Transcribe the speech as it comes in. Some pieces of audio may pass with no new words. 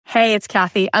Hey, it's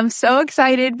Kathy. I'm so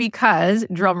excited because,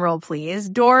 drumroll please,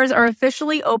 doors are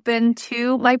officially open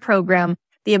to my program,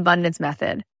 The Abundance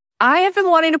Method. I have been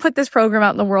wanting to put this program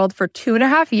out in the world for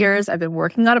 2.5 years. I've been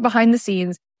working on it behind the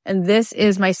scenes, and this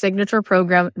is my signature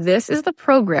program. This is the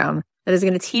program that is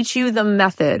going to teach you the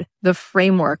method, the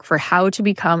framework for how to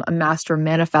become a master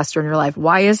manifestor in your life.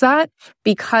 Why is that?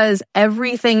 Because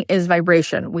everything is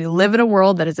vibration. We live in a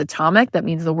world that is atomic. That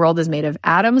means the world is made of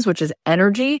atoms, which is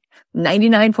energy.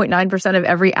 99.9% of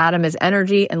every atom is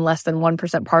energy and less than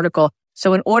 1% particle.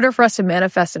 So in order for us to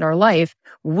manifest in our life,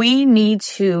 we need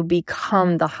to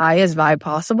become the highest vibe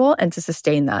possible and to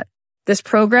sustain that. This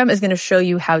program is going to show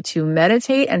you how to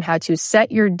meditate and how to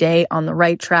set your day on the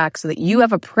right track so that you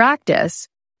have a practice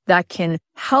that can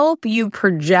help you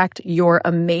project your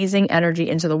amazing energy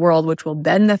into the world, which will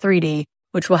bend the 3D,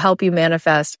 which will help you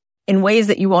manifest in ways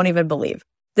that you won't even believe.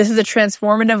 This is a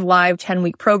transformative live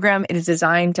 10-week program. It is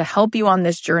designed to help you on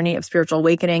this journey of spiritual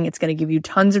awakening. It's going to give you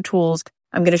tons of tools.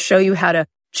 I'm going to show you how to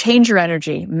change your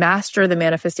energy, master the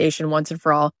manifestation once and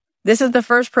for all. This is the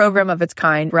first program of its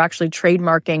kind. We're actually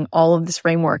trademarking all of this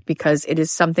framework because it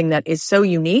is something that is so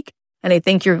unique, and I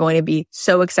think you're going to be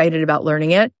so excited about learning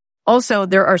it. Also,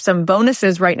 there are some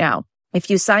bonuses right now.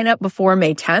 If you sign up before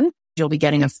May 10th, you'll be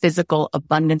getting a physical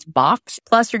abundance box.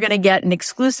 Plus, you're going to get an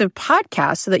exclusive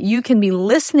podcast so that you can be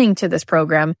listening to this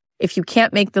program. If you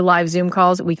can't make the live Zoom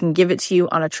calls, we can give it to you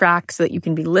on a track so that you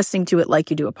can be listening to it like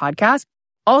you do a podcast.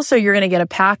 Also, you're going to get a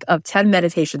pack of 10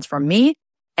 meditations from me.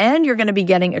 And you're going to be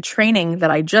getting a training that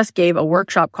I just gave, a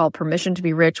workshop called Permission to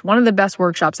be Rich, one of the best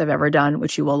workshops I've ever done,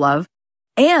 which you will love.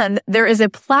 And there is a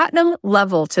platinum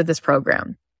level to this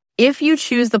program. If you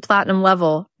choose the platinum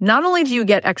level, not only do you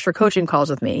get extra coaching calls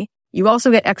with me, you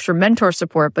also get extra mentor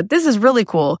support, but this is really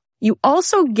cool. You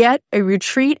also get a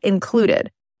retreat included.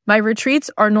 My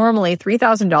retreats are normally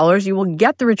 $3,000. You will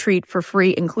get the retreat for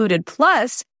free included.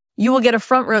 Plus, you will get a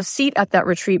front row seat at that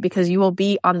retreat because you will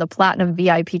be on the platinum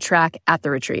VIP track at the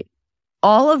retreat.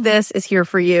 All of this is here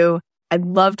for you. I'd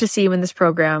love to see you in this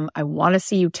program. I want to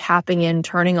see you tapping in,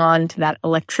 turning on to that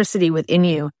electricity within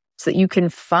you so that you can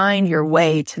find your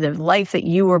way to the life that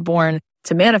you were born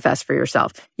to manifest for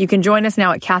yourself. You can join us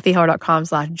now at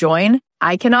kathyheller.com/join.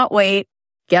 I cannot wait.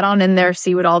 Get on in there,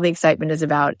 see what all the excitement is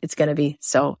about. It's going to be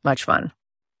so much fun.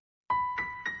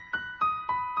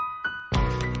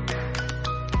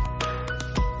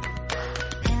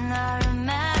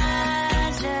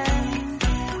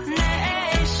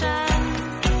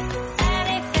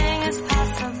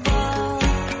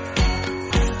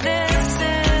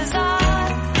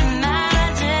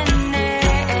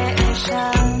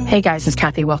 Hey guys, it's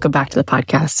Kathy. Welcome back to the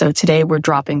podcast. So today we're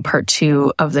dropping part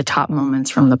 2 of the top moments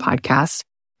from the podcast.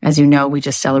 As you know, we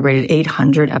just celebrated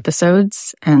 800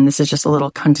 episodes, and this is just a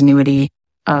little continuity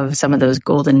of some of those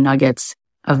golden nuggets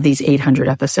of these 800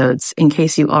 episodes. In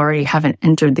case you already haven't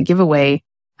entered the giveaway,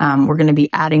 we're going to be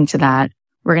adding to that.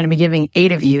 We're going to be giving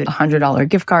 8 of you a $100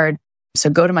 gift card. So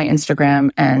go to my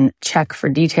Instagram and check for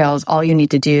details. All you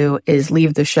need to do is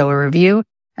leave the show a review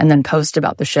and then post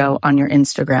about the show on your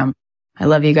Instagram. I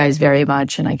love you guys very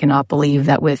much, and I cannot believe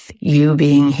that with you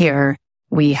being here,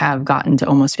 we have gotten to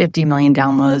almost 50 million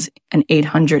downloads and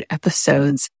 800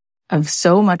 episodes of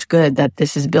so much good that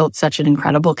this has built such an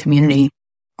incredible community.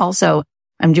 Also,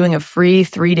 I'm doing a free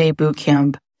 3-day boot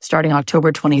camp starting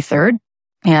October 23rd.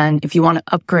 And if you want to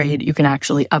upgrade, you can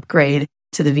actually upgrade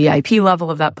to the VIP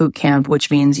level of that boot camp, which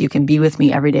means you can be with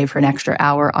me every day for an extra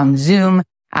hour on Zoom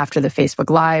after the Facebook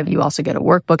Live. You also get a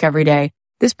workbook every day.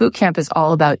 This boot camp is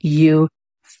all about you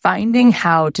finding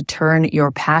how to turn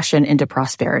your passion into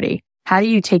prosperity. How do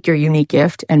you take your unique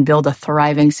gift and build a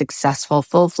thriving, successful,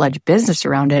 full-fledged business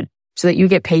around it so that you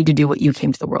get paid to do what you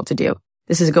came to the world to do?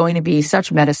 This is going to be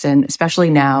such medicine, especially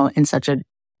now in such a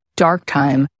dark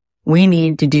time. We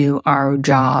need to do our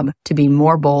job to be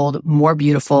more bold, more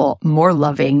beautiful, more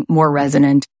loving, more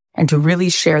resonant, and to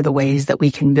really share the ways that we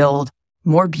can build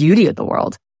more beauty of the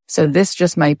world. So this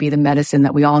just might be the medicine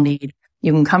that we all need.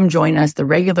 You can come join us. The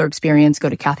regular experience, go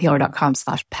to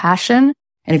kathyheller.com/passion.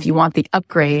 And if you want the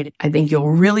upgrade, I think you'll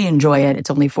really enjoy it.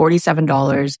 It's only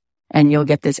 $47 and you'll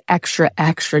get this extra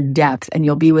depth, and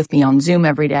you'll be with me on Zoom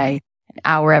every day, an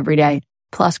hour every day,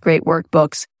 plus great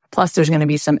workbooks. Plus there's going to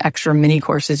be some extra mini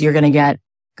courses you're going to get.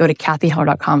 Go to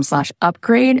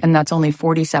kathyheller.com/upgrade, and that's only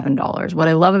 $47. What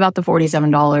I love about the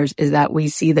 $47 is that we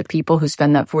see that people who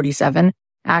spend that $47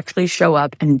 actually show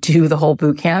up and do the whole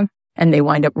boot camp, and they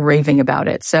wind up raving about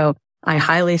it. So I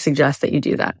highly suggest that you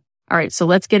do that. All right, so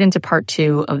let's get into part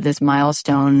 2 of this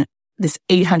milestone, this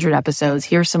 800 episodes.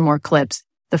 Here's some more clips.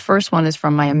 The first one is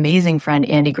from my amazing friend,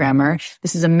 Andy Grammer.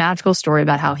 This is a magical story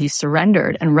about how he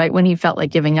surrendered. And right when he felt like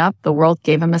giving up, the world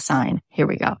gave him a sign. Here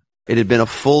we go. It had been a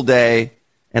full day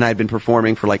and I'd been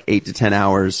performing for like 8 to 10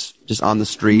 hours just on the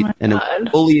street and it was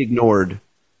fully ignored.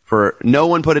 For no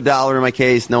one put $1 in my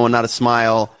case, no one, not a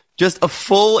smile, just a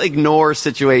full ignore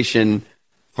situation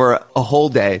for a whole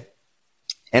day.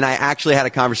 And I actually had a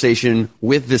conversation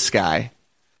with this guy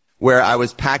where I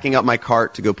was packing up my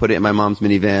cart to go put it in my mom's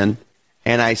minivan.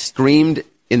 And I screamed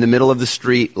in the middle of the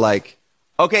street like,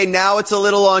 okay, now it's a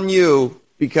little on you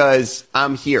because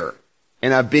I'm here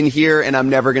and I've been here and I'm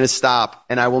never going to stop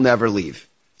and I will never leave.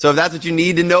 So if that's what you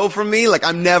need to know from me, like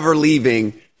I'm never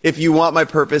leaving. If you want my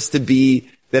purpose to be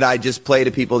that I just play to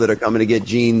people that are coming to get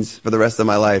jeans for the rest of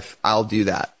my life, I'll do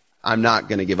that. I'm not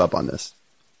going to give up on this.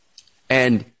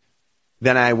 And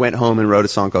then I went home and wrote a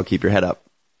song called Keep Your Head Up,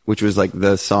 which was like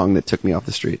the song that took me off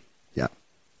the street. Yeah.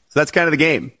 So that's kind of the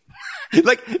game.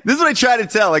 Like, this is what I try to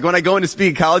tell. Like, when I go into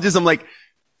speak at colleges, I'm like,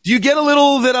 do you get a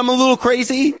little that I'm a little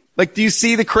crazy? Like, do you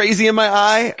see the crazy in my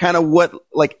eye? Kind of what,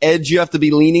 like, edge you have to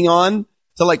be leaning on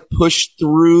to, like, push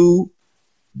through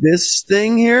this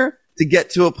thing here to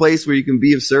get to a place where you can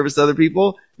be of service to other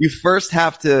people? You first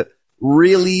have to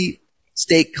really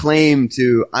stake claim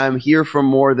to, I'm here for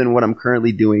more than what I'm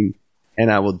currently doing,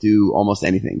 and I will do almost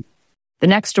anything. The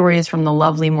next story is from the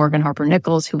lovely Morgan Harper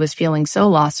Nichols, who was feeling so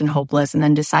lost and hopeless and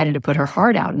then decided to put her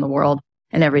heart out in the world,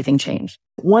 and everything changed.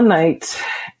 One night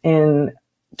in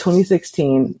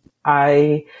 2016,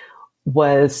 I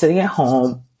was sitting at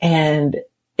home and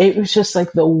it was just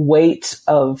like the weight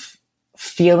of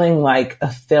feeling like a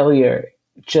failure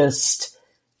just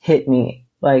hit me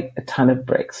like a ton of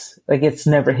bricks. Like it's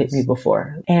never hit me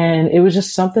before. And it was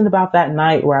just something about that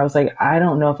night where I was like, I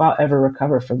don't know if I'll ever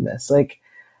recover from this. Like,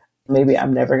 maybe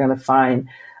I'm never going to find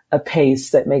a pace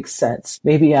that makes sense.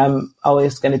 Maybe I'm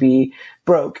always going to be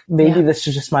broke. Maybe this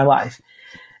is just my life.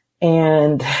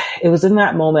 And it was in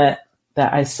that moment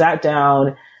that I sat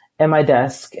down at my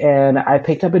desk and I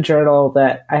picked up a journal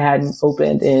that I hadn't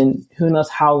opened in who knows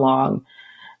how long.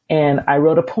 And I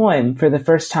wrote a poem for the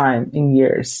first time in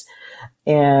years.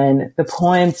 And the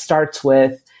poem starts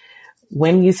with,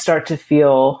 when you start to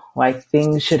feel like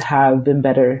things should have been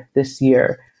better this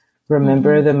year,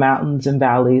 remember the mountains and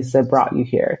valleys that brought you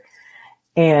here.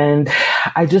 And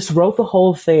I just wrote the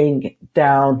whole thing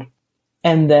down.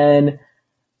 And then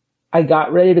I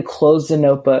got ready to close the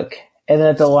notebook. And then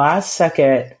at the last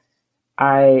second,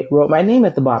 I wrote my name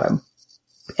at the bottom.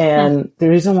 And the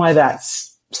reason why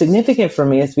that's significant for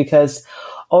me is because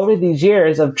over these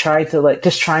years of trying to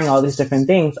just trying all these different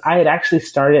things, I had actually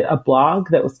started a blog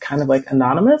that was kind of like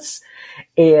anonymous.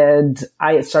 And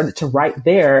I had started to write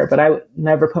there, but I would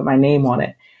never put my name on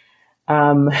it.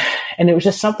 And it was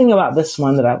just something about this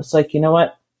one that I was like, you know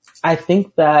what? I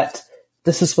think that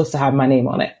this is supposed to have my name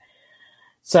on it.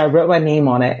 So I wrote my name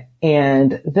on it.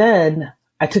 And then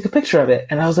I took a picture of it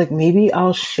and I was like, maybe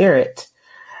I'll share it.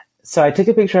 So I took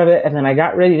a picture of it and then I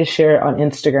got ready to share it on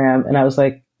Instagram. And I was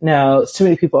like, no, it's too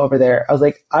many people over there. I was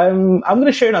like, I'm going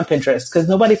to share it on Pinterest because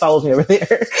nobody follows me over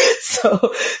there.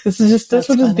 So this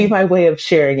will just be my way of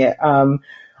sharing it.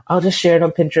 I'll just share it on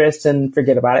Pinterest and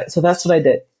forget about it. So that's what I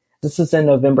did. This was in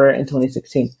November in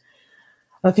 2016.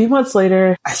 A few months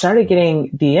later, I started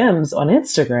getting DMs on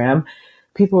Instagram.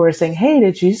 People were saying, hey,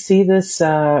 did you see this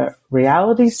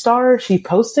reality star? She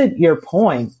posted your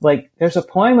poem. Like, there's a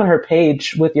poem on her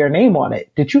page with your name on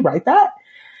it. Did you write that?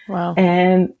 Wow.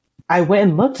 And I went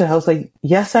and looked and I was like,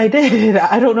 yes, I did.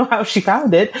 I don't know how she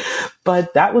found it,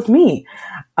 but that was me.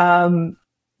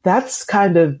 That's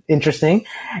kind of interesting.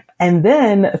 And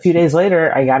then a few days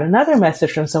later, I got another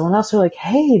message from someone else who was like,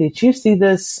 hey, did you see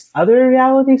this other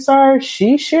reality star?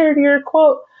 She shared your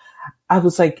quote. I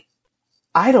was like,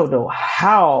 I don't know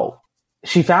how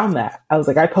she found that. I was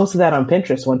like, I posted that on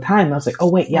Pinterest one time. I was like, oh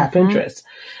wait, yeah, Pinterest.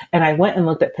 And I went and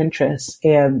looked at Pinterest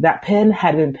and that pin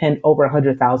had been pinned over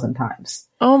 100,000 times.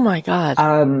 Oh my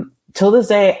God. Till this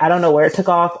day, I don't know where it took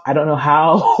off. I don't know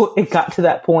how it got to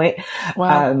that point.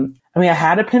 Wow. I mean, I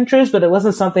had a Pinterest, but it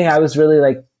wasn't something I was really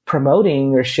like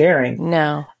promoting or sharing.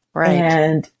 No. Right.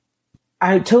 And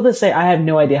till this day, I have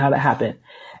no idea how that happened.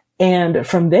 And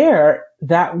from there,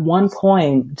 that one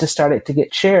poem just started to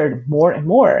get shared more and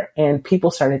more. And people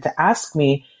started to ask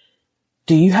me,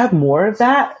 do you have more of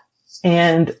that?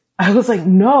 And I was like,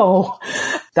 no,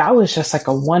 that was just like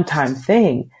a one-time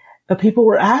thing. But people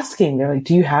were asking, they're like,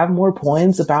 do you have more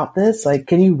poems about this? Like,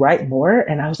 can you write more?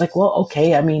 And I was like, well,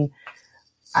 okay. I mean,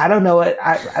 I don't know what,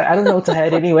 I don't know what's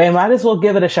ahead anyway. I might as well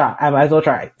give it a shot. I might as well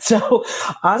try. So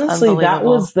honestly, that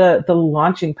was the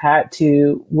launching pad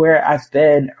to where I've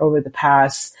been over the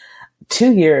past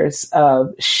 2 years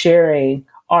of sharing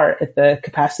art at the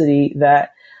capacity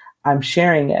that I'm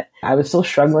sharing it. I was still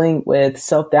struggling with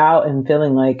self-doubt and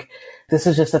feeling like this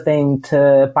is just a thing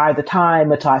to buy the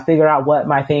time until I figure out what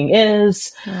my thing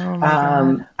is.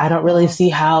 I don't really see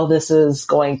how this is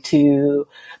going to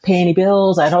pay any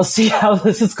bills. I don't see how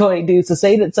this is going to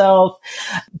sustain itself,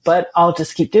 but I'll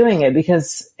just keep doing it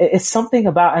because it's something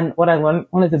about, and what I learned,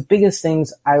 one of the biggest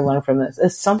things I learned from this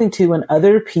is something too, when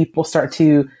other people start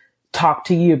to talk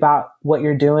to you about what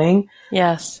you're doing.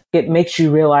 Yes. It makes you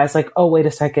realize like, oh, wait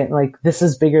a second, like this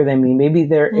is bigger than me. Maybe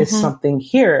there is something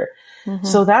here.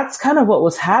 So that's kind of what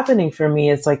was happening for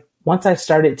me. It's like, once I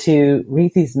started to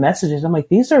read these messages, I'm like,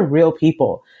 these are real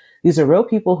people. These are real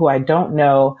people who I don't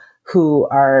know, who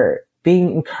are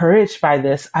being encouraged by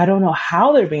this. I don't know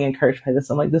how they're being encouraged by this.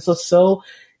 I'm like, this was so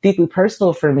deeply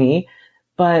personal for me,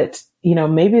 but you know,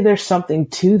 maybe there's something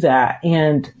to that.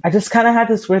 And I just kind of had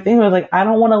this weird thing where like, I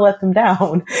don't want to let them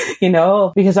down, you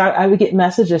know, because I would get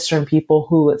messages from people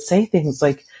who would say things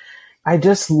like, I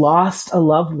just lost a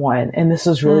loved one and this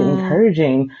was really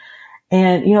encouraging.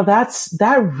 And, you know,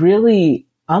 that really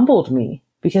humbled me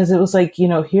because it was like, you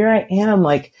know, here I am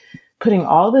like putting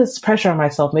all this pressure on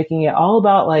myself, making it all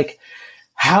about like,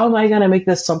 how am I going to make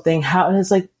this something? And it's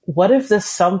like, what if this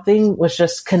something was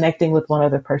just connecting with one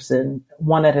other person,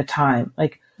 one at a time?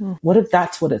 Like, what if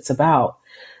that's what it's about?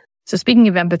 So speaking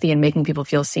of empathy and making people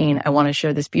feel seen, I want to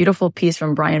share this beautiful piece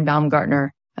from Brian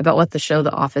Baumgartner about what the show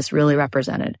The Office really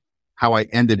represented. How I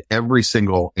ended every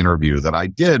single interview that I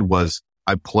did was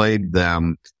I played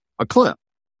them a clip,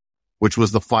 which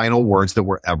was the final words that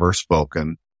were ever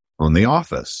spoken on The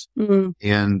Office.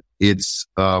 And it's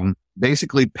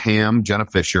basically Pam, Jenna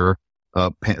Fisher,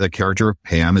 the character of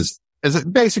Pam is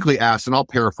basically asked, and I'll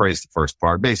paraphrase the first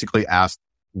part, basically asked,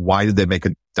 why did they make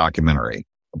a documentary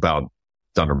about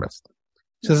Dunder Mifflin?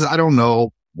 She says, I don't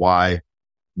know why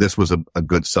this was a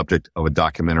good subject of a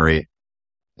documentary.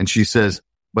 And she says,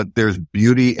 but there's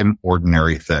beauty in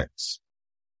ordinary things.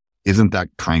 Isn't that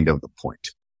kind of the point?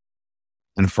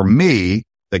 And for me,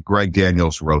 that Greg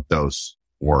Daniels wrote those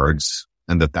words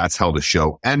and that's how the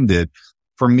show ended,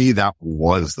 for me, that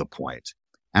was the point.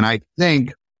 And I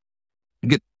think I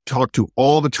get talked to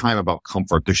all the time about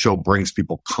comfort. The show brings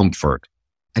people comfort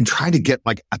and try to get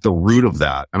like at the root of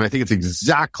that. And I think it's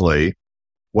exactly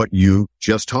what you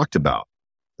just talked about.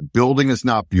 The building is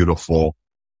not beautiful.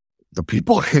 The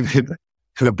people in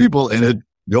it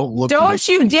don't look. Don't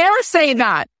you dare say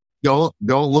that. Don't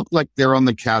look like they're on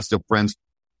the cast of Friends,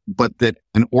 but that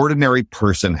an ordinary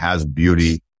person has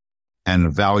beauty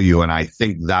and value. And I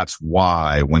think that's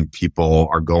why when people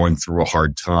are going through a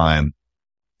hard time,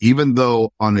 even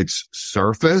though on its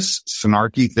surface,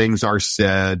 snarky things are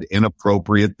said,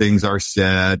 inappropriate things are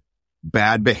said,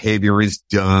 bad behavior is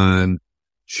done,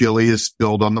 chili is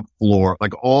spilled on the floor,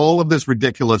 like all of this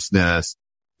ridiculousness.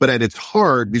 But at its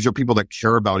heart, these are people that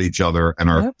care about each other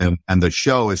and are, and the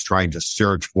show is trying to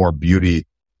search for beauty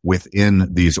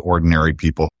within these ordinary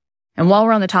people. And while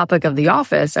we're on the topic of The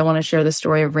Office, I want to share the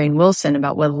story of Rainn Wilson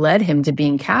about what led him to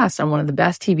being cast on one of the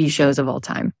best TV shows of all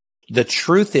time. The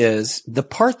truth is, the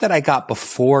part that I got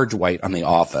before Dwight on The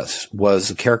Office was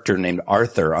a character named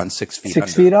Arthur on 6 Feet Under.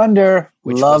 6 Feet Under.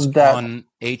 Which Love was that. on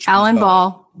HBO. Alan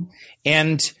Ball.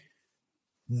 And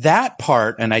that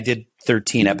part, and I did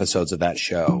 13 episodes of that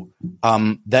show.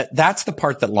 That's the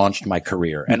part that launched my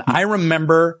career. And I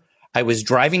remember I was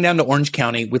driving down to Orange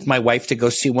County with my wife to go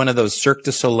see one of those Cirque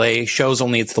du Soleil shows,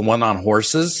 only it's the one on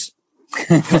horses,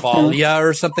 Cavalia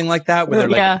or something like that, where they're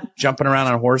like jumping around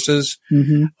on horses.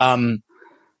 And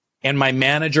my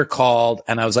manager called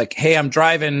and I was like, hey, I'm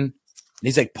driving. And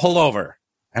he's like, pull over.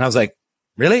 And I was like,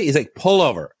 really? He's like, pull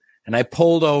over. And I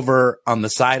pulled over on the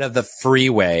side of the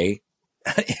freeway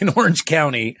in Orange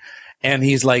County. And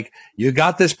he's like, you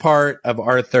got this part of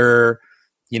Arthur,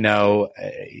 you know,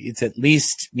 it's at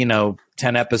least,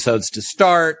 10 episodes to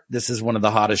start. This is one of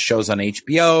the hottest shows on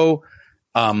HBO.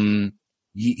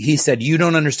 He said, you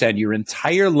don't understand. Your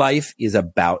entire life is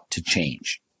about to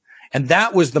change. And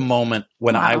that was the moment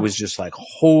when I was just like,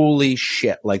 holy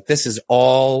shit. Like, this is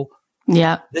all,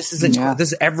 this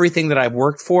is everything that I've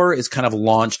worked for is kind of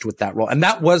launched with that role. And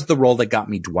that was the role that got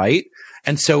me Dwight.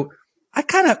 And so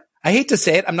I hate to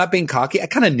say it, I'm not being cocky. I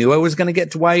kind of knew I was going to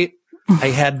get Dwight. I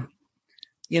had,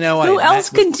 who else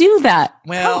could do that?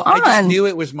 Well, I just knew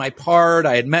it was my part.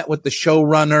 I had met with the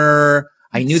showrunner.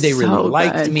 I knew they really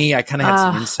liked me. I kind of had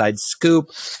some inside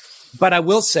scoop. But I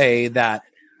will say that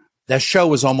that show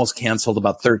was almost canceled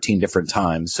about 13 different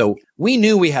times. So we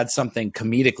knew we had something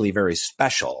comedically very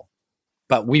special,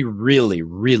 but we really,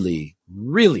 really,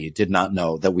 really did not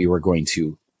know that we were going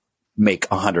to make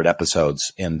 100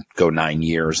 episodes and go 9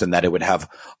 years, and that it would have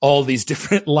all these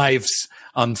different lives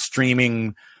on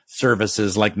streaming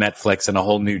services like Netflix, and a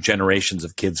whole new generations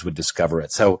of kids would discover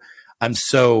it. So I'm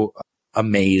so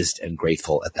amazed and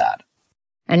grateful at that.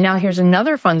 And now here's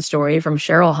another fun story from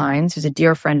Cheryl Hines, who's a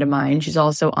dear friend of mine. She's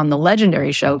also on the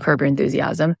legendary show Curb Your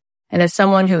Enthusiasm. And as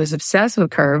someone who is obsessed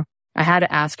with Curb, I had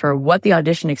to ask her what the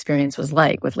audition experience was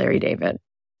like with Larry David.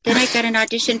 Then I got an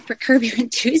audition for Curb Your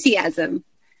Enthusiasm.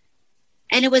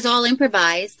 And it was all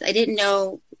improvised. I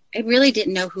really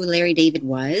didn't know who Larry David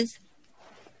was.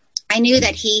 I knew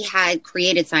that he had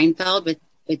created Seinfeld with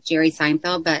Jerry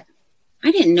Seinfeld, but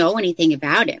I didn't know anything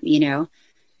about him, you know.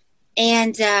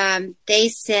 And they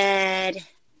said,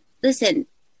 listen,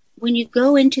 when you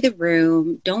go into the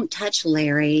room, don't touch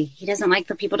Larry. He doesn't like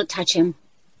for people to touch him.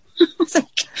 I was like,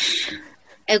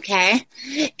 okay.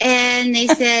 And they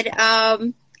said,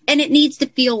 and it needs to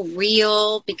feel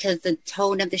real because the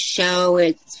tone of the show,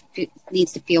 it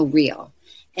needs to feel real.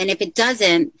 And if it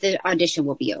doesn't, the audition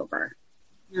will be over.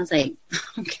 And I was like,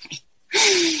 okay.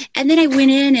 And then I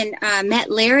went in and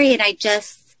met Larry, and I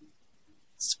just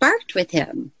sparked with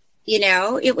him. You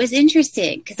know, it was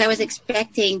interesting because I was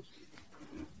expecting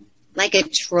like a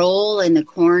troll in the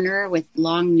corner with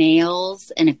long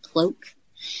nails and a cloak.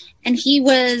 And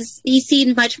he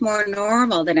seemed much more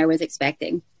normal than I was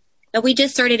expecting. But we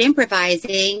just started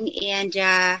improvising, and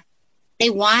they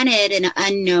wanted an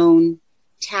unknown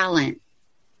talent,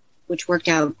 which worked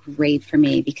out great for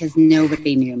me because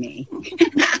nobody knew me.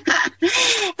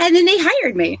 And then they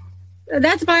hired me.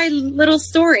 That's my little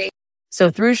story. So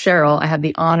through Cheryl, I had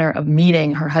the honor of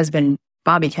meeting her husband,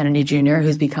 Bobby Kennedy Jr.,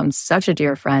 who's become such a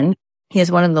dear friend. He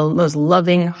is one of the most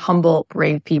loving, humble,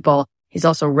 brave people. He's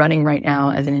also running right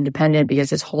now as an independent because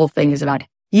his whole thing is about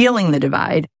healing the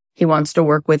divide. He wants to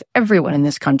work with everyone in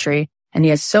this country, and he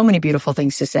has so many beautiful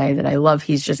things to say that I love.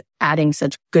 He's just adding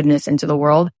such goodness into the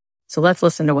world. So let's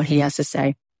listen to what he has to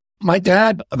say. My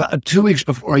dad, about 2 weeks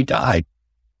before he died,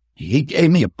 he gave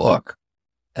me a book,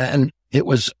 and it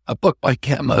was a book by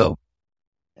Camus,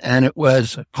 and it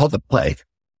was called The Plague.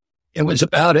 It was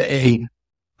about a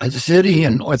city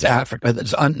in North Africa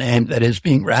that's unnamed that is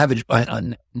being ravaged by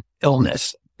an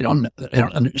illness. They don't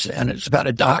understand. It's about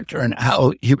a doctor and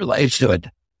how he relates to it.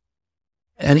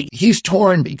 And he's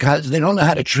torn because they don't know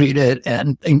how to treat it,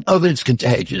 and they know that it's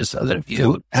contagious, so that if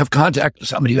you have contact with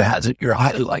somebody who has it, you're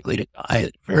highly likely to die.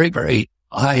 Very, very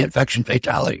high infection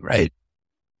fatality rate.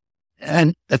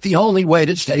 And that the only way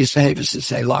to stay safe is to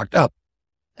stay locked up.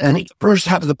 And the first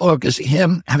half of the book is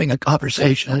him having a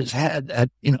conversation in his head that,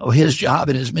 you know, his job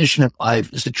and his mission in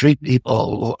life is to treat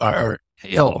people who are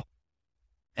ill.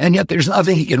 And yet there's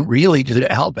nothing he can really do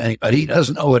to help anybody. He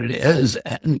doesn't know what it is.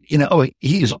 And, you know,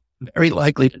 he's very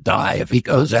likely to die if he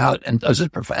goes out and does his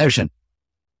profession.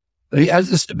 But he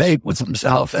has this debate with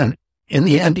himself. And in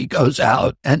the end, he goes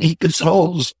out and he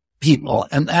consoles people.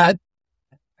 And that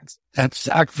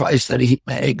sacrifice that he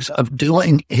makes of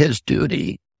doing his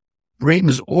duty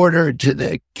brings order to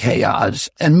the chaos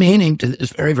and meaning to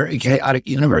this very, very chaotic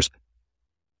universe.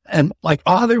 And my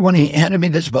father, when he handed me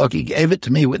this book, he gave it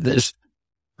to me with this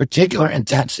particular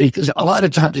intensity, because a lot of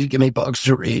times he'd give me books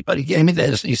to read, but he gave me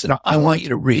this and he said, I want you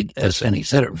to read this. And he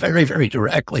said it very, very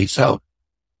directly. So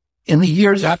in the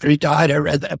years after he died, I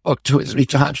read that book 2 or 3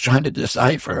 times trying to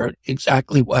decipher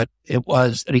exactly what it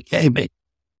was that he gave me.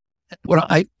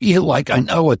 What I feel like I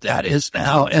know what that is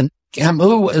now. And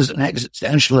Camus was an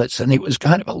existentialist, and he was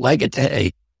kind of a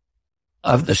legatee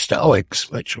of the Stoics,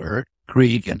 which were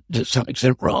Greek and to some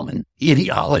extent Roman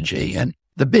ideology. And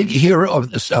the big hero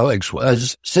of the Stoics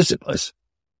was Sisyphus.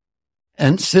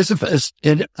 And Sisyphus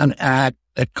did an act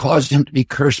that caused him to be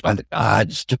cursed by the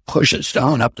gods to push a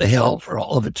stone up the hill for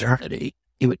all of eternity.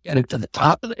 He would get it to the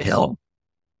top of the hill,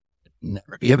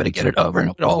 never be able to get it over, and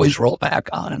it would always roll back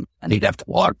on him. And he'd have to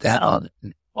walk down,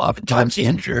 and oftentimes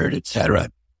injured,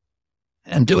 etc.,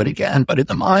 and do it again. But in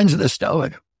the minds of the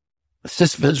Stoic,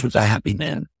 Sisyphus was a happy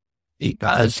man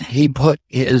because he put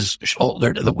his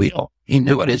shoulder to the wheel. He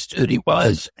knew what his duty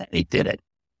was, and he did it.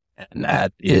 And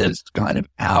that is kind of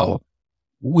how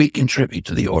we contribute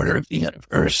to the order of the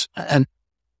universe. And,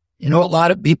 you know, a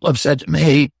lot of people have said to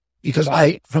me, because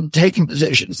from taking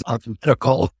positions on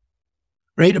medical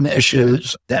freedom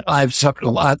issues, that I've suffered a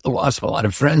lot, the loss of a lot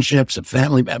of friendships, of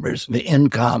family members, of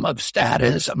income, of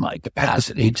status, of my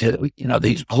capacity to, you know,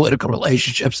 these political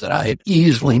relationships that I had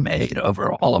easily made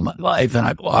over all of my life, and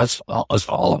I've lost almost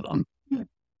all of them,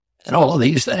 and all of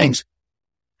these things.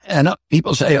 And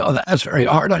people say, oh, that's very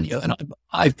hard on you. And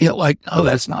I feel like, no,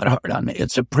 that's not hard on me.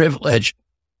 It's a privilege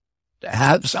to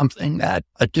have something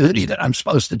a duty that I'm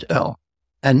supposed to do.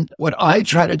 And what I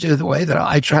try to do, the way that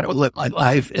I try to live my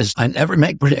life, is I never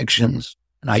make predictions,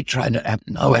 and I try to have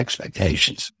no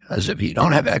expectations. Because if you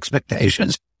don't have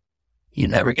expectations, you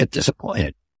never get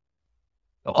disappointed.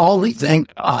 The only thing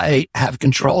I have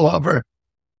control over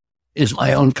is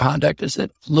my own conduct, is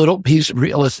that little piece of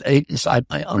real estate inside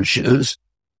my own shoes.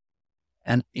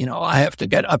 And, I have to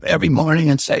get up every morning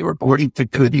and say, reporting to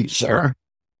duty, sir,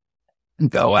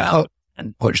 and go out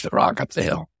and push the rock up the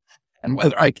hill. And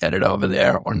whether I get it over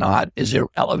there or not is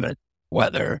irrelevant.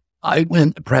 Whether I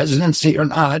win the presidency or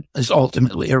not is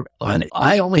ultimately irrelevant.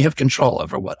 I only have control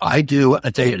over what I do on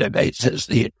a day-to-day basis.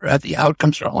 The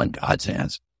outcomes are all in God's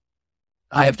hands.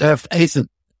 I have to have faith in,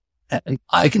 and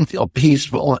I can feel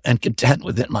peaceful and content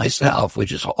within myself,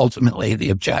 which is ultimately the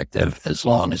objective, as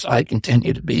long as I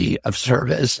continue to be of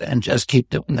service and just keep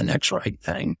doing the next right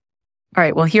thing. All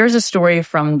right. Well, here's a story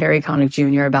from Barry Connick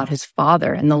Jr. about his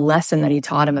father and the lesson that he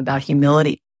taught him about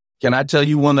humility. Can I tell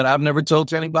you one that I've never told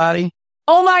to anybody?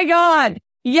 Oh my God.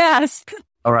 Yes.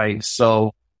 All right.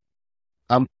 So,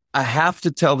 I have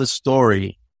to tell this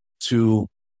story to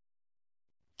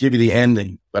give you the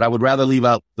ending, but I would rather leave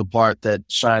out the part that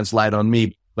shines light on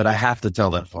me, but I have to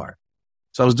tell that part.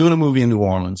 So I was doing a movie in New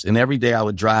Orleans, and every day I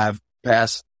would drive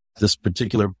past this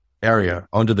particular area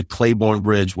under the Claiborne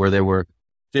Bridge where there were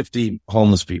 50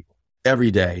 homeless people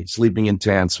every day, sleeping in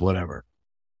tents, whatever.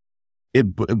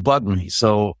 It bugged me.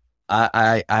 So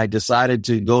I decided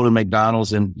to go to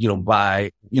McDonald's and,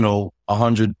 buy,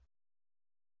 100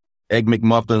 Egg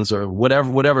McMuffins or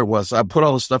whatever it was. So I put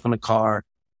all the stuff in the car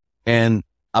and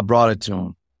I brought it to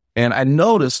him. And I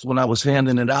noticed when I was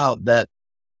handing it out that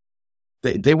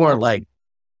they weren't like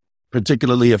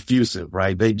particularly effusive,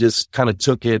 right? They just kind of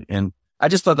took it, and I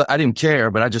just thought that I didn't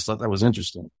care, but I just thought that was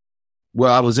interesting.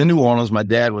 Well, I was in New Orleans. My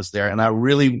dad was there, and I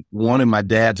really wanted my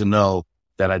dad to know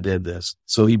that I did this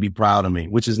so he'd be proud of me,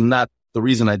 which is not the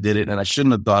reason I did it. And I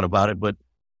shouldn't have thought about it, but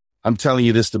I'm telling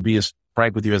you this to be as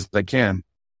frank with you as I can.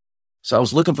 So I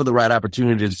was looking for the right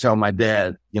opportunity to tell my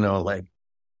dad,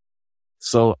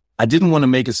 so I didn't want to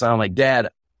make it sound like, Dad,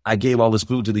 I gave all this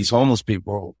food to these homeless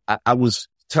people. I was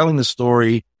telling the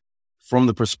story from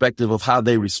the perspective of how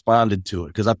they responded to it,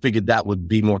 because I figured that would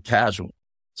be more casual.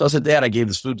 So I said, Dad, I gave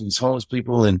this food to these homeless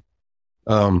people, and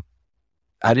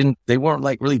they weren't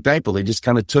like really thankful. They just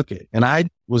kind of took it. And I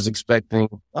was expecting,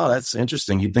 oh, that's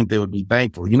interesting. You'd think they would be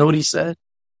thankful. You know what he said?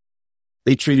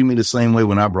 They treated me the same way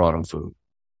when I brought them food.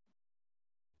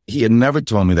 He had never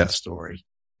told me that story.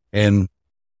 And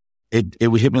it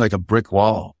would hit me like a brick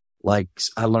wall. Like,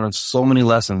 I learned so many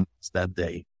lessons that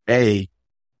day.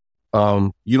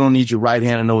 You don't need your right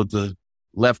hand to know what the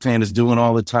left hand is doing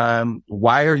all the time.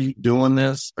 Why are you doing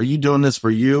this? Are you doing this for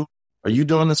you? Are you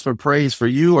doing this for praise for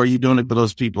you? Or are you doing it for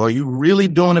those people? Are you really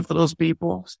doing it for those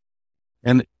people?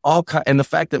 And and the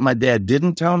fact that my dad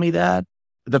didn't tell me that,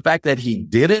 the fact that he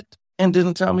did it and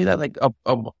didn't tell me that,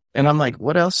 and I'm like,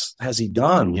 what else has he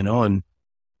done? And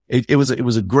it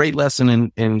was a great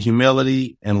lesson in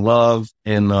humility and love.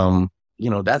 And,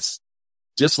 that's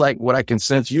just like what I can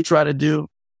sense you try to do.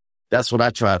 That's what I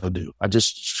try to do. I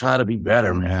just try to be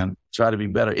better, man. Try to be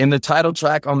better. In the title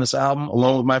track on this album,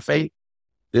 Alone with My Faith,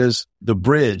 there's the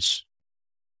bridge.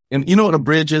 And you know what a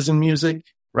bridge is in music,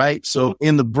 right? So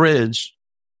in the bridge,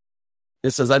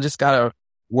 it says, I just got to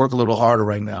work a little harder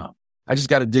right now. I just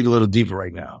got to dig a little deeper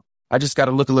right now. I just got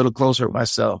to look a little closer at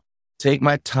myself. Take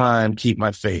my time, keep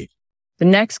my faith. The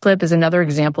next clip is another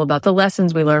example about the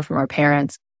lessons we learn from our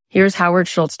parents. Here's Howard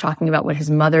Schultz talking about what his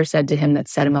mother said to him that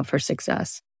set him up for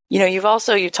success.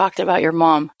 You talked about your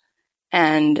mom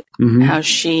and how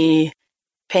she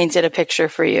painted a picture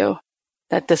for you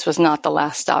that this was not the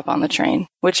last stop on the train,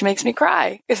 which makes me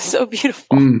cry. It's so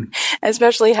beautiful,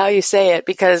 especially how you say it,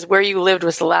 because where you lived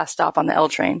was the last stop on the L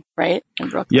train, right? In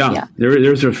Brooklyn. Yeah.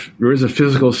 There is a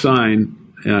physical sign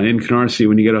in Canarsie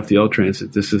when you get off the L train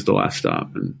that this is the last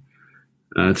stop. And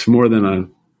it's more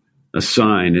than a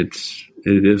sign. It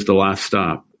is the last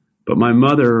stop. But my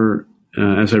mother,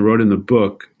 as I wrote in the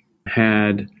book,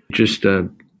 had just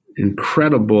an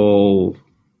incredible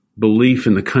belief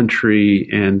in the country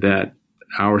and that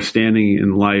our standing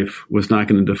in life was not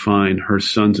going to define her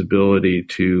son's ability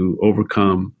to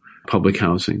overcome public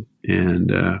housing.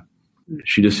 And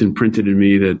she just imprinted in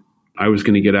me that I was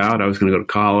going to get out, I was going to go to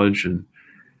college. And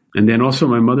then also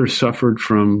my mother suffered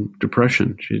from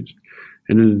depression.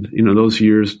 And in those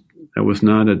years, that was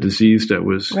not a disease that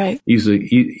was easily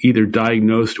either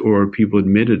diagnosed or people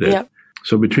admitted it. Yep.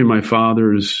 So between my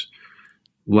father's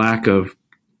lack of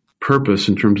purpose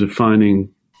in terms of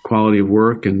finding quality of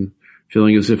work and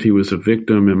feeling as if he was a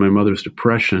victim, and my mother's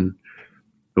depression,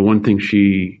 the one thing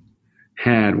she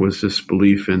had was this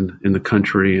belief in the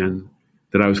country and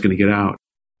that I was going to get out.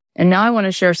 And now I want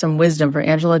to share some wisdom for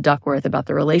Angela Duckworth about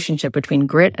the relationship between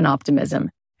grit and optimism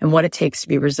and what it takes to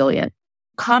be resilient.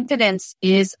 Confidence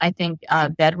is, I think,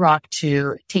 bedrock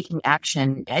to taking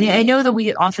action. And I know that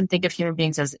we often think of human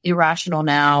beings as irrational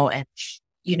now. And,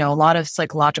 you know, a lot of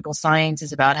psychological science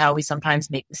is about how we sometimes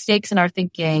make mistakes in our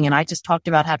thinking. And I just talked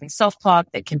about having self-talk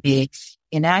that can be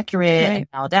inaccurate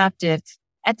and maladaptive.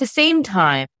 At the same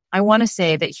time, I want to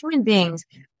say that human beings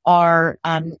are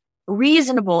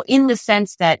reasonable in the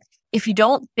sense that if you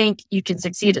don't think you can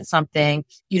succeed at something,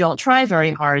 you don't try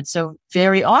very hard. So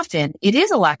very often it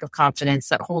is a lack of confidence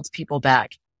that holds people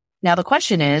back. Now, the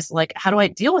question is, like, how do I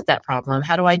deal with that problem?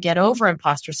 How do I get over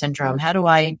imposter syndrome? How do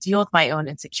I deal with my own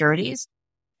insecurities?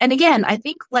 And again, I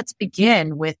think let's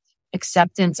begin with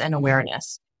acceptance and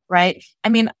awareness, right? I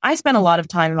mean, I spent a lot of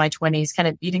time in my 20s kind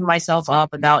of beating myself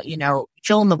up about, you know,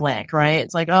 fill in the blank, right?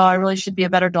 It's like, oh, I really should be a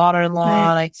better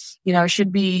daughter-in-law. And I, you know,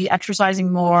 should be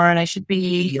exercising more, and I should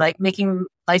be like making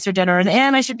nicer dinner,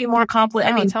 and I should be more accomplished.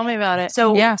 I mean, tell me about it.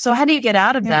 So how do you get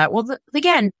out of that? Well,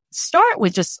 again, start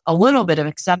with just a little bit of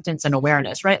acceptance and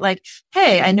awareness, right? Like,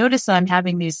 hey, I notice I'm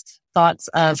having these thoughts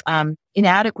of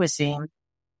inadequacy.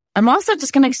 I'm also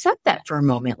just going to accept that for a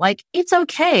moment. Like, it's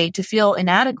okay to feel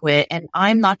inadequate, and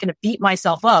I'm not going to beat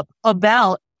myself up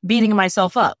about beating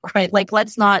myself up, right? Like,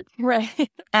 let's not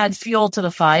add fuel to the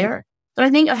fire. So I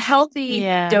think a healthy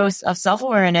dose of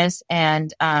self-awareness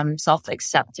and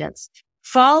self-acceptance,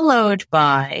 followed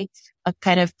by a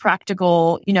kind of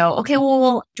practical, you know, okay,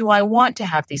 well, do I want to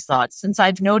have these thoughts? Since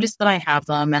I've noticed that I have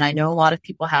them, and I know a lot of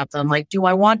people have them, like, do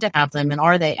I want to have them, and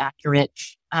are they accurate?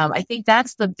 I think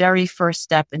that's the very first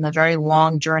step in the very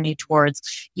long journey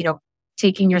towards, you know,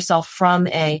 taking yourself from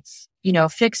a, you know,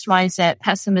 fixed mindset,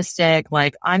 pessimistic,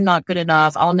 like, I'm not good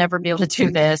enough, I'll never be able to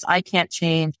do this, I can't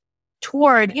change,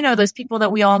 toward, you know, those people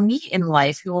that we all meet in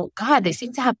life who, God, they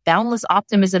seem to have boundless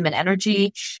optimism and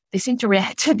energy. They seem to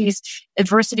react to these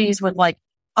adversities with like,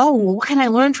 oh, well, what can I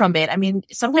learn from it? I mean,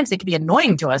 sometimes they can be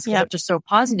annoying to us because they're just so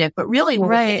positive, but really, when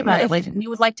we think about it, like, we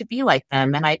would like to be like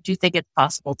them. And I do think it's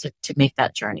possible to make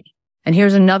that journey. And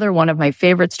here's another one of my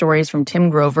favorite stories from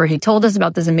Tim Grover. He told us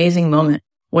about this amazing moment,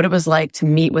 what it was like to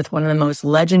meet with one of the most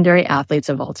legendary athletes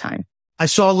of all time. I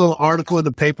saw a little article in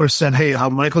the paper said, hey, how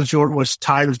Michael Jordan was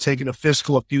tired of taking a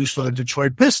physical abuse from the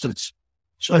Detroit Pistons.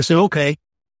 So I said, okay,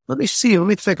 let me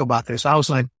think about this. I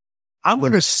was like, I'm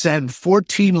going to send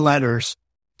 14 letters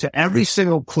to every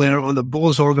single player on the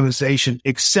Bulls organization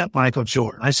except Michael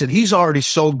Jordan. I said, he's already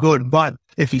so good, but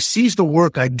if he sees the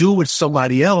work I do with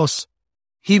somebody else,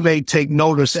 he may take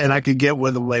notice and I could get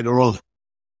with him later on.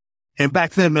 And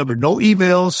back then, remember, no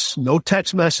emails, no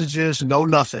text messages, no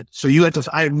nothing. So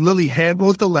I literally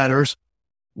handwrote the letters,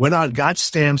 went out, got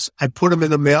stamps. I put them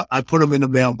in the mail. I put them in the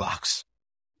mailbox.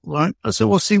 Right? I said,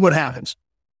 we'll see what happens.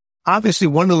 Obviously,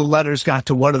 one of the letters got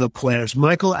to one of the players.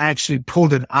 Michael actually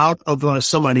pulled it out of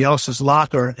somebody else's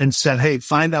locker and said, hey,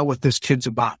 find out what this kid's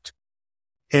about.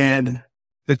 And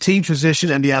the team physician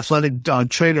and the athletic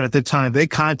trainer at the time, they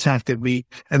contacted me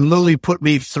and literally put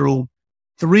me through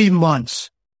 3 months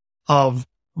of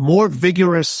more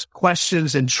vigorous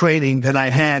questions and training than I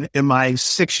had in my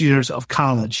 6 years of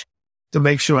college to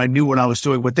make sure I knew what I was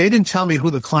doing. But they didn't tell me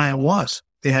who the client was.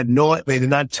 They did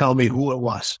not tell me who it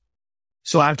was.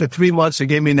 So after 3 months, they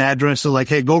gave me an address. They're like,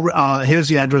 hey, here's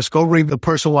the address. Go ring. The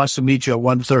person wants to meet you at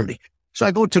 1:30. So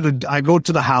I go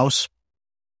to the house.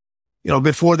 You know,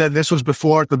 before that, this was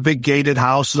before the big gated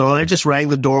house. So I just rang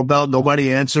the doorbell.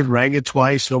 Nobody answered, rang it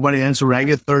twice. Nobody answered, rang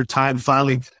it third time.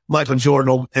 Finally, Michael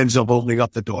Jordan ends up opening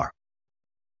up the door.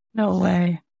 No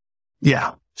way.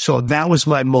 Yeah. So that was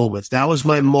my moment. That was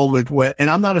my moment where, and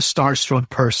I'm not a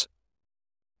starstruck person,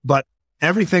 but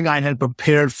everything I had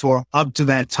prepared for up to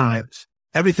that time,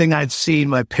 everything I'd seen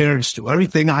my parents do,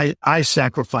 everything I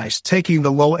sacrificed, taking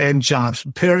the low end jobs,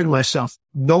 preparing myself,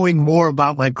 knowing more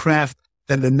about my craft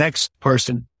than the next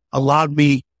person, allowed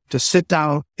me to sit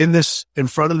down in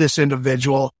front of this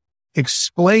individual,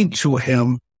 explain to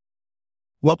him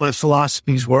what my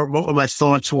philosophies were, what my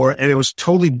thoughts were, and it was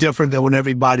totally different than what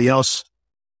everybody else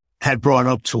had brought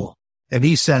up to him. And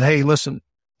he said, hey, listen,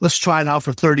 let's try it out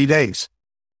for 30 days.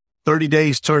 30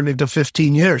 days turned into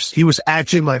 15 years. He was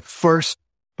actually my first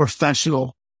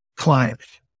professional client.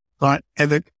 All right. And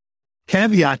the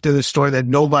caveat to the story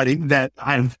that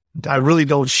I really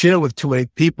don't share with too many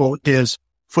people is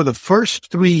for the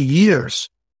first 3 years,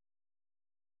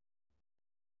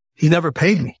 he never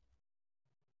paid me.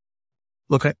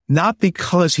 Look, not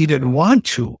because he didn't want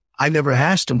to. I never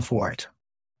asked him for it.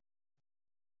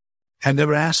 I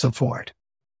never asked him for it.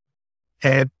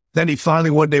 And then he finally,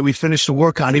 one day we finished the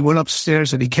workout. He went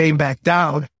upstairs and he came back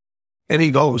down and he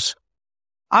goes,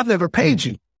 I've never paid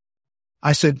you.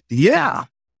 I said, yeah.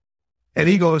 And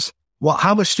he goes, well,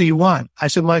 how much do you want? I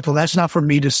said, Michael, that's not for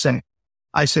me to say.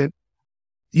 I said,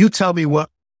 you tell me what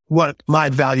my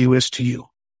value is to you.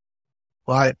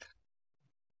 Well,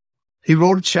 he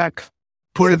wrote a check,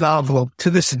 put it in the envelope. To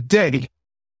this day,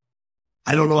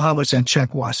 I don't know how much that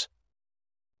check was.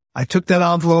 I took that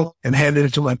envelope and handed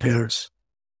it to my parents.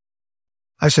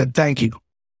 I said, thank you.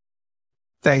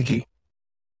 Thank you.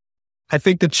 I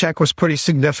think the check was pretty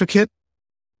significant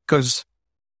because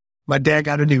my dad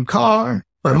got a new car.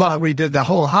 My mom redid the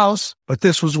whole house. But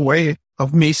this was a way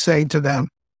of me saying to them,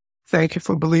 thank you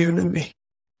for believing in me.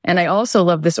 And I also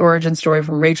love this origin story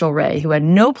from Rachel Ray, who had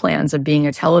no plans of being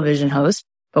a television host,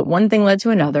 but one thing led to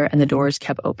another and the doors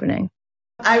kept opening.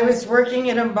 I was working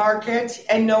at a market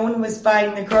and no one was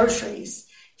buying the groceries.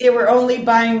 They were only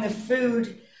buying the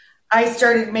food I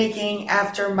started making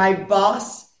after my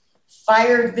boss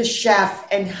fired the chef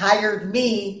and hired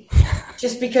me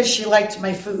just because she liked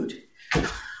my food.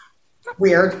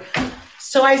 Weird.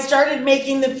 So I started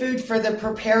making the food for the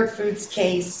prepared foods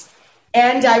case,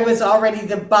 and I was already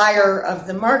the buyer of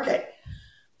the market.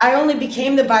 I only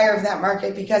became the buyer of that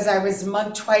market because I was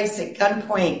mugged twice at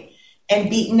gunpoint and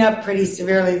beaten up pretty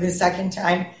severely the second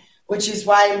time, which is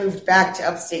why I moved back to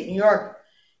upstate New York.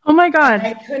 Oh my God. And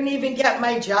I couldn't even get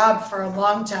my job for a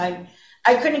long time.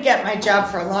 I couldn't get my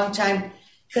job for a long time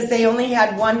because they only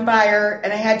had one buyer,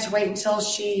 and I had to wait until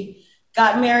she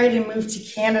got married and moved to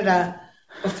Canada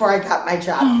before I got my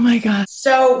job. Oh my God.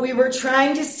 So we were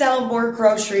trying to sell more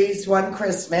groceries one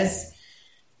Christmas.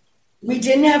 We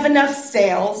didn't have enough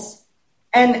sales,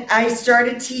 and I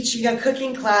started teaching a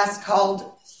cooking class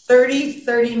called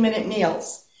 30-minute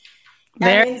meals.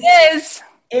 There it is.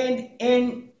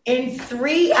 In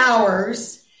 3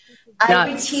 hours, I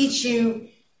would teach you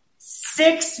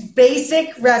 6 basic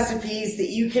recipes that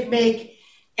you could make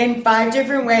in 5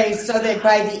 different ways so that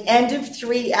by the end of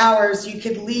 3 hours, you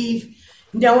could leave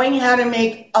knowing how to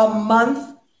make a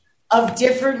month of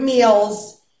different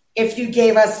meals if you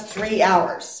gave us 3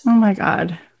 hours. Oh my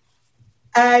God.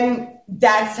 And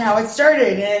that's how it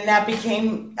started. And that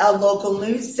became a local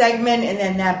news segment. And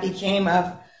then that became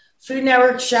a Food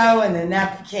Network show. And then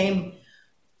that became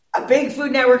a big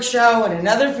Food Network show and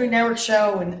another Food Network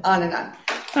show and on and on.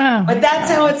 Oh, but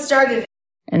that's how it started.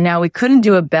 And now we couldn't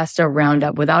do a best of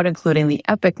roundup without including the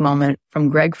epic moment from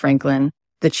Greg Franklin,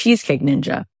 the Cheesecake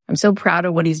Ninja. I'm so proud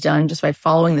of what he's done just by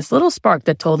following this little spark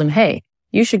that told him, hey,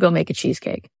 you should go make a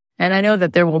cheesecake. And I know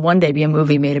that there will one day be a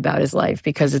movie made about his life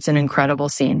because it's an incredible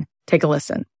scene. Take a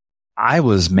listen. I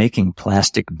was making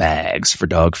plastic bags for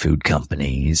dog food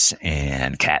companies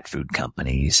and cat food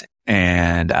companies,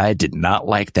 and I did not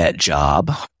like that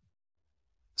job.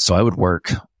 So I would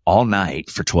work all night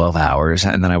for 12 hours,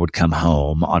 and then I would come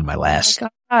home on my last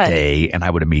day, and I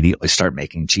would immediately start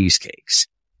making cheesecakes.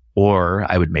 Or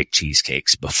I would make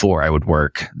cheesecakes before I would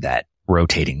work that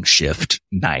rotating shift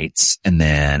nights, and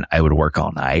then I would work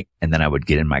all night, and then I would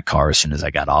get in my car as soon as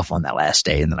I got off on that last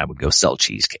day, and then I would go sell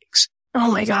cheesecakes. Oh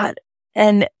my God.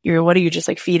 And what are you just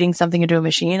like feeding something into a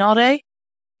machine all day?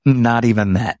 Not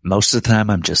even that. Most of the time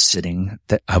I'm just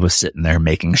I was sitting there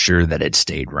making sure that it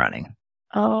stayed running.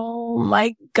 Oh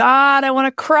my God. I want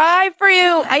to cry for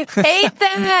you. I hate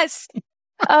this.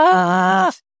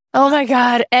 Oh my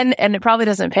God. And it probably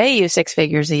doesn't pay you 6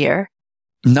 figures a year.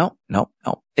 No.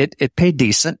 It paid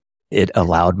decent. It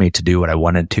allowed me to do what I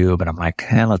wanted to, but I'm like,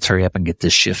 let's hurry up and get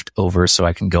this shift over so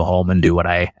I can go home and do what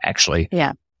I actually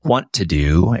want to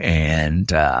do.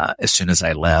 And as soon as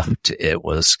I left, it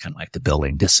was kind of like the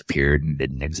building disappeared and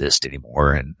didn't exist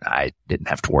anymore. And I didn't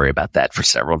have to worry about that for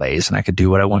several days, and I could do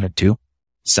what I wanted to,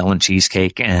 selling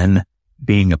cheesecake and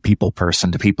being a people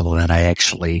person to people that I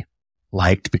actually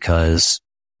liked because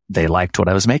they liked what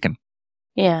I was making.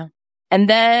 Yeah. And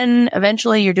then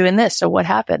eventually you're doing this. So what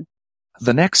happened?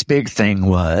 The next big thing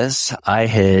was I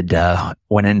had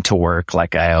went into work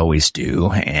like I always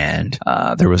do, and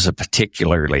there was a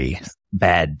particularly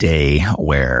bad day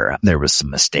where there was some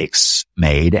mistakes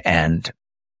made, and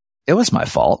it was my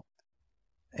fault,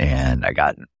 and I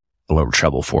got in a little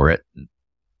trouble for it.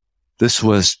 This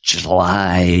was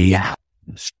July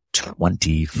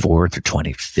 24th or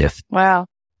 25th. Wow.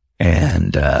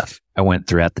 And I went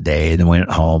throughout the day, then went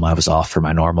home. I was off for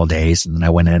my normal days, and then I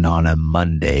went in on a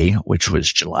Monday, which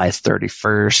was July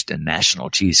 31st and National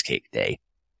Cheesecake Day.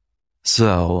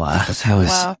 So I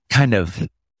was kind of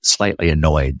slightly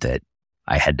annoyed that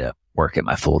I had to work at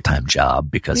my full-time job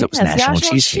because it was National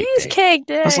Cheesecake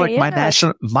Day. It was like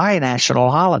my national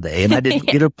holiday, and I didn't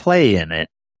get a play in it.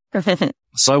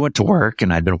 So I went to work,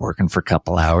 and I'd been working for a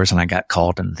couple hours, and I got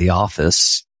called into the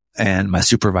office, and my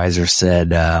supervisor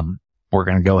said, we're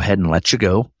going to go ahead and let you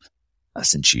go.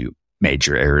 Since you made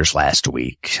your errors last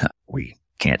week, we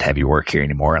can't have you work here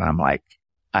anymore. And I'm like,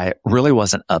 I really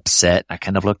wasn't upset. I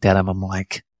kind of looked at him. I'm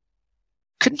like,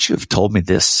 couldn't you have told me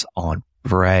this on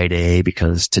Friday?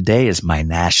 Because today is my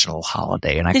national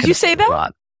holiday. And Did you say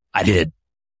that? I did.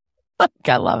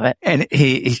 I love it. And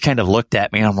he kind of looked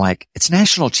at me and I'm like, it's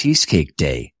National Cheesecake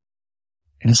Day.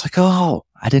 And it's like, oh,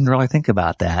 I didn't really think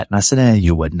about that. And I said,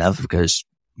 you wouldn't have because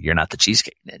you're not the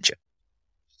Cheesecake Ninja.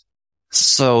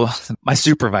 So my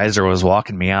supervisor was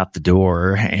walking me out the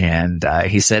door and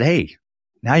he said, hey,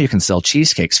 now you can sell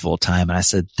cheesecakes full time. And I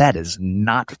said, that is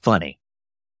not funny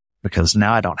because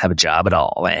now I don't have a job at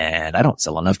all and I don't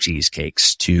sell enough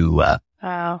cheesecakes to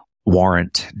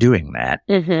warrant doing that.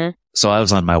 Mm-hmm. So I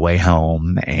was on my way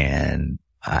home and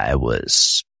I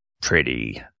was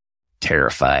pretty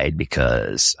terrified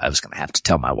because I was going to have to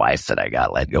tell my wife that I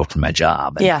got let go from my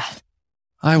job. And yeah.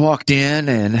 I walked in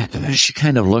and she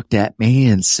kind of looked at me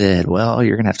and said, well,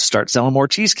 you're going to have to start selling more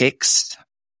cheesecakes.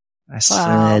 I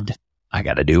said, I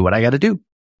got to do what I got to do.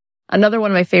 Another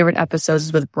one of my favorite episodes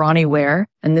is with Bronnie Ware.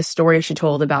 And this story she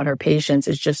told about her patients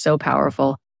is just so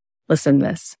powerful. Listen to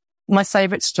this. My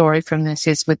favorite story from this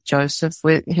is with Joseph,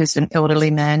 who's an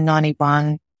elderly man,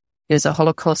 91. He was a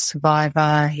Holocaust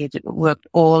survivor. He worked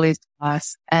all his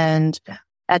life. And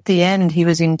at the end, he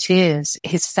was in tears.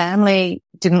 His family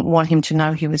didn't want him to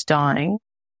know he was dying.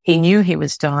 He knew he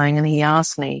was dying and he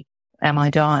asked me, am I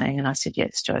dying? And I said,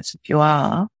 yes, Joseph, you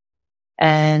are.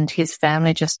 And his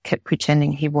family just kept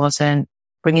pretending he wasn't,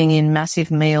 bringing in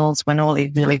massive meals when all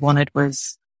he really wanted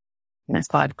was,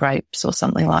 5 grapes or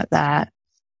something like that.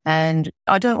 And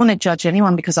I don't want to judge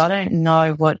anyone because I don't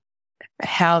know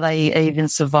how they even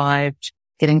survived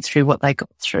getting through what they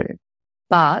got through.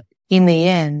 But in the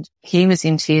end, he was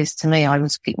in tears to me. I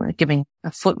was giving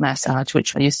a foot massage,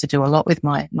 which I used to do a lot with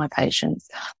my patients,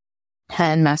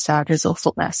 hand massages or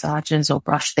foot massages or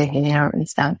brush their hair and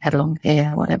had long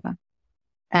hair, whatever.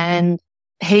 And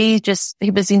he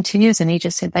was in tears and he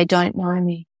just said, they don't know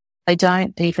me. They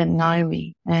don't even know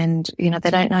me. And, they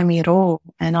don't know me at all.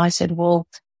 And I said, well,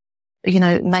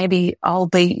 maybe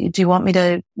do you want me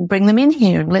to bring them in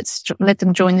here and let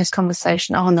them join this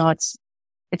conversation? Oh no,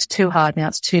 it's too hard now.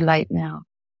 It's too late now.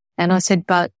 And I said,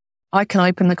 but I can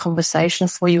open the conversation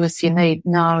for you if you need.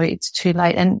 No, it's too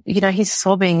late. And, he's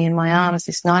sobbing in my arms,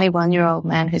 this 91-year-old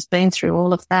man who's been through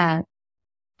all of that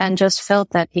and just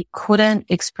felt that he couldn't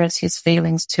express his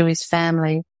feelings to his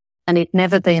family and he'd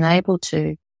never been able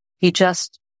to.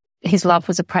 His love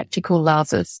was a practical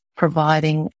love of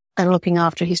providing and looking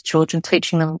after his children,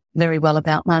 teaching them very well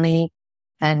about money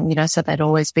and, so they'd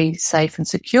always be safe and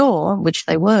secure, which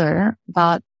they were.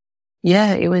 But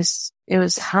yeah, it was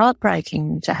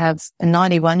heartbreaking to have a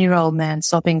 91-year-old man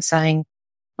sobbing saying,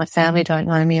 my family don't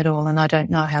know me at all and I don't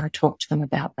know how to talk to them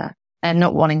about that and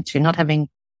not wanting to, not having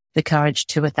the courage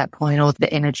to at that point or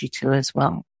the energy to as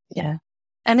well. Yeah.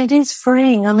 And it is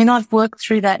freeing. I mean, I've worked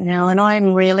through that now and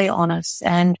I'm really honest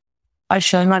and I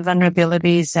show my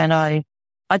vulnerabilities and I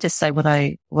just say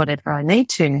whatever I need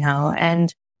to now.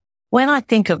 And when I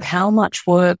think of how much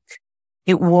work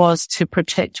it was to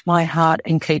protect my heart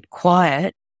and keep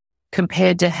quiet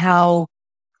compared to how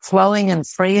flowing and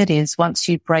free it is once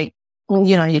you break,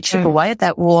 you chip away at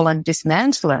that wall and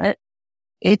dismantle it,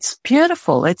 it's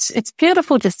beautiful. It's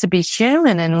beautiful just to be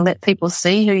human and let people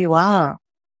see who you are.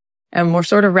 And we're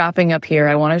sort of wrapping up here.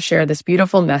 I want to share this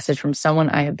beautiful message from someone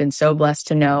I have been so blessed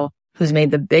to know who's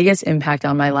made the biggest impact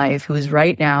on my life, who is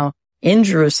right now in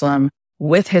Jerusalem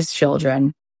with his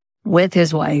children, with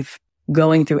his wife,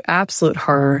 going through absolute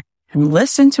horror. And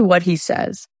listen to what he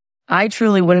says. I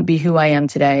truly wouldn't be who I am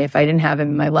today if I didn't have him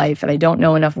in my life. And I don't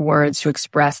know enough words to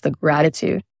express the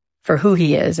gratitude for who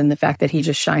he is and the fact that he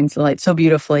just shines the light so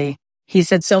beautifully. He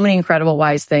said so many incredible,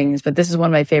 wise things, but this is one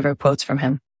of my favorite quotes from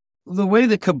him. The way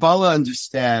that Kabbalah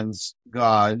understands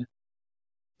God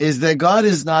is that God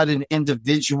is not an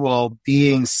individual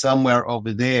being somewhere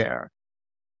over there,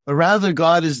 but rather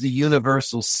God is the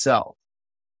universal self,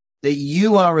 that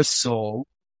you are a soul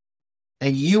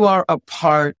and you are a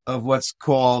part of what's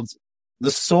called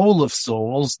the soul of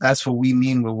souls. That's what we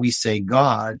mean when we say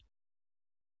God.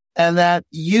 And that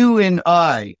you and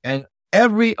I and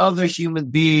every other human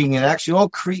being and actually all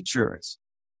creatures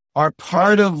are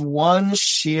part of one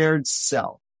shared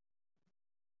self,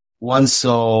 one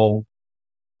soul.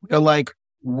 We're like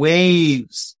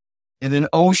waves in an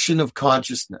ocean of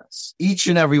consciousness, each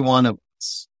and every one of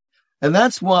us. And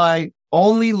that's why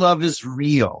only love is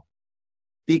real,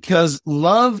 because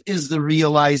love is the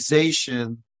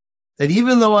realization that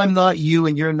even though I'm not you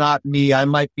and you're not me, I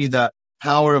might be the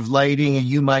power of lighting and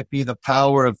you might be the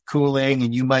power of cooling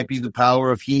and you might be the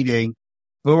power of heating.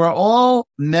 but we're all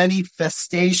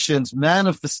manifestations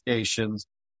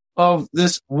of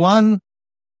this one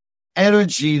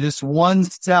energy, this one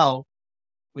self,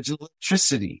 which is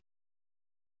electricity.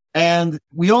 And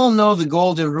we all know the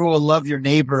golden rule, love your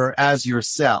neighbor as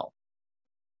yourself.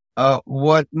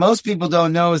 What most people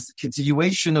don't know is the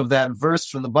continuation of that verse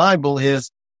from the Bible is,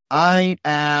 I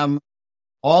am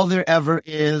all there ever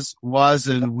is, was,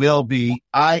 and will be.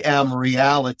 I am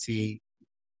reality.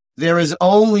 There is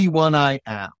only one I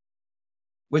am,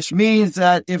 which means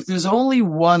that if there's only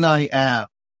one I am,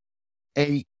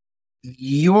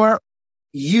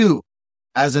 you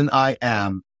as an I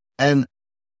am, and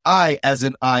I as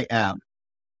an I am,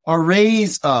 are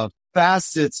rays of,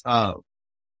 facets of.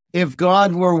 If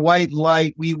God were white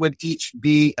light, we would each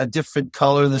be a different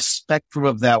color, the spectrum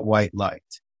of that white light.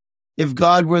 If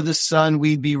God were the sun,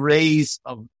 we'd be rays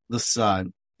of the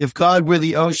sun. If God were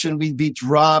the ocean, we'd be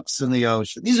drops in the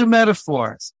ocean. These are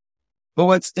metaphors. But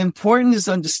what's important is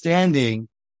understanding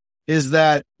is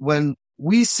that when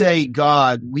we say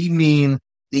God, we mean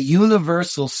the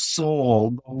universal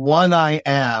soul, the one I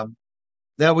am,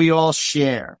 that we all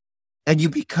share. And you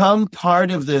become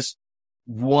part of this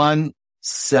one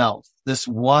self, this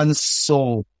one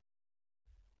soul.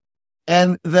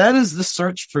 And that is the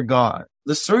search for God.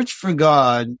 The search for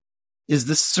God is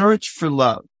the search for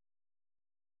love.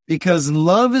 Because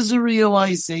love is a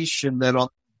realization that on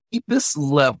the deepest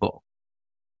level,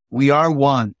 we are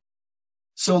one.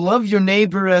 So love your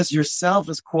neighbor as yourself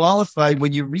is qualified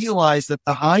when you realize that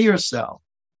the higher self,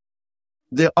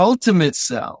 the ultimate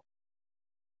self,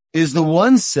 is the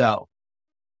one self.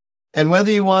 And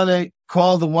whether you want to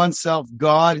call the one self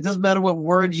God, it doesn't matter what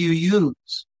word you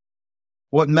use.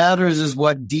 What matters is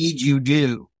what deed you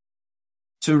do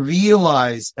to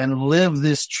realize and live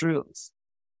this truth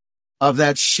of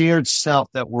that shared self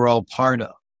that we're all part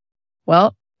of.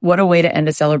 Well, what a way to end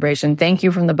a celebration. Thank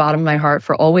you from the bottom of my heart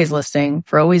for always listening,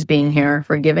 for always being here,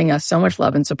 for giving us so much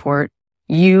love and support.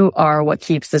 You are what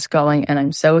keeps this going, and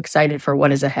I'm so excited for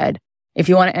what is ahead. If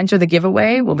you want to enter the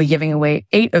giveaway, we'll be giving away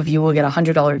 8 of you will get a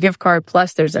 $100 gift card.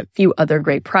 Plus, there's a few other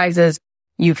great prizes.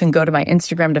 You can go to my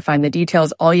Instagram to find the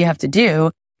details. All you have to do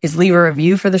is leave a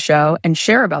review for the show and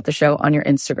share about the show on your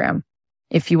Instagram.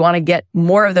 If you want to get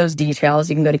more of those details,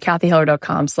 you can go to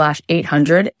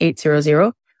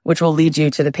kathyheller.com/800-800, which will lead you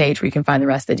to the page where you can find the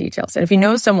rest of the details. And if you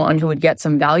know someone who would get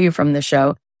some value from the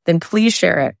show, then please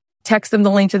share it. Text them the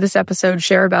link to this episode,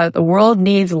 share about it. The world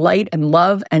needs light and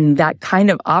love and that kind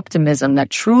of optimism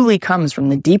that truly comes from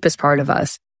the deepest part of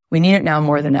us. We need it now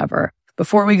more than ever.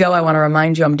 Before we go, I want to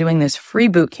remind you I'm doing this free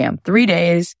boot camp, 3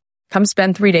 days. Come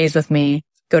spend 3 days with me.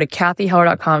 Go to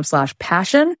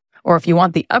kathyheller.com/passion. Or if you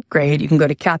want the upgrade, you can go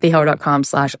to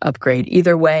kathyheller.com/upgrade.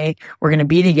 Either way, we're going to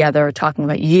be together talking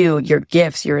about you, your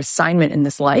gifts, your assignment in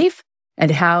this life, and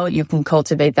how you can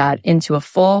cultivate that into a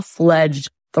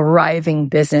full-fledged, thriving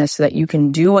business so that you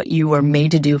can do what you were made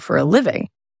to do for a living,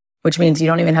 which means you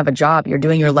don't even have a job. You're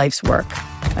doing your life's work.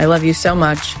 I love you so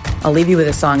much. I'll leave you with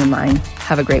a song of mine.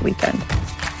 Have a great weekend.